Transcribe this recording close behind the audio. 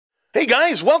Hey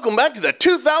guys, welcome back to the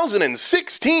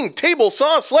 2016 Table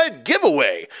Saw Sled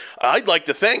giveaway. I'd like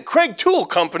to thank Kreg Tool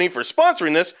Company for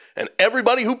sponsoring this and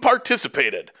everybody who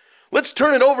participated. Let's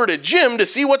turn it over to Jim to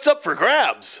see what's up for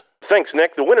grabs. Thanks,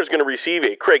 Nick. The winner's going to receive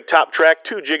a Kreg top track,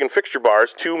 2 jig and fixture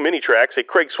bars, 2 mini tracks, a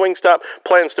Kreg swing stop,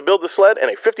 plans to build the sled, and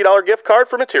a $50 gift card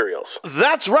for materials.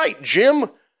 That's right,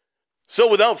 Jim. So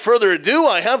without further ado,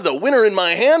 I have the winner in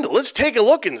my hand. Let's take a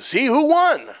look and see who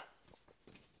won.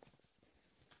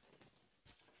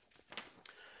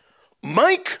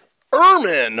 Mike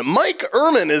Ehrman. Mike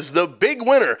Ehrman is the big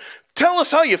winner. Tell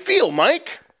us how you feel,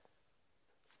 Mike.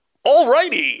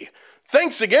 Alrighty.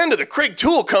 Thanks again to the Kreg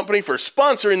Tool Company for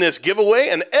sponsoring this giveaway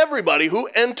and everybody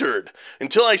who entered.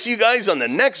 Until I see you guys on the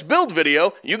next build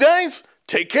video, you guys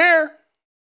take care.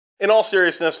 In all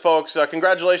seriousness, folks,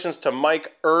 congratulations to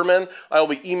Mike Ehrman. I will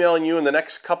be emailing you in the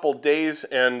next couple days,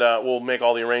 and we'll make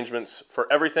all the arrangements for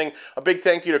everything. A big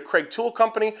thank you to Kreg Tool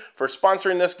Company for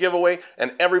sponsoring this giveaway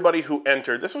and everybody who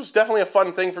entered. This was definitely a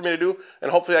fun thing for me to do, and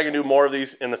hopefully I can do more of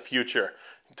these in the future.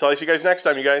 Until I see you guys next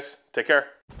time, you guys, take care.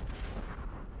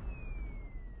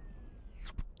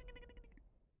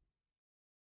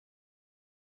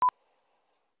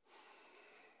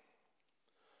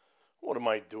 What am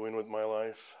I doing with my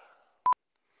life?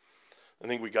 I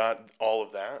think we got all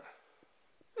of that.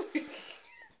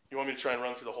 You want me to try and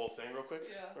run through the whole thing real quick?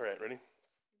 Yeah. All right, ready?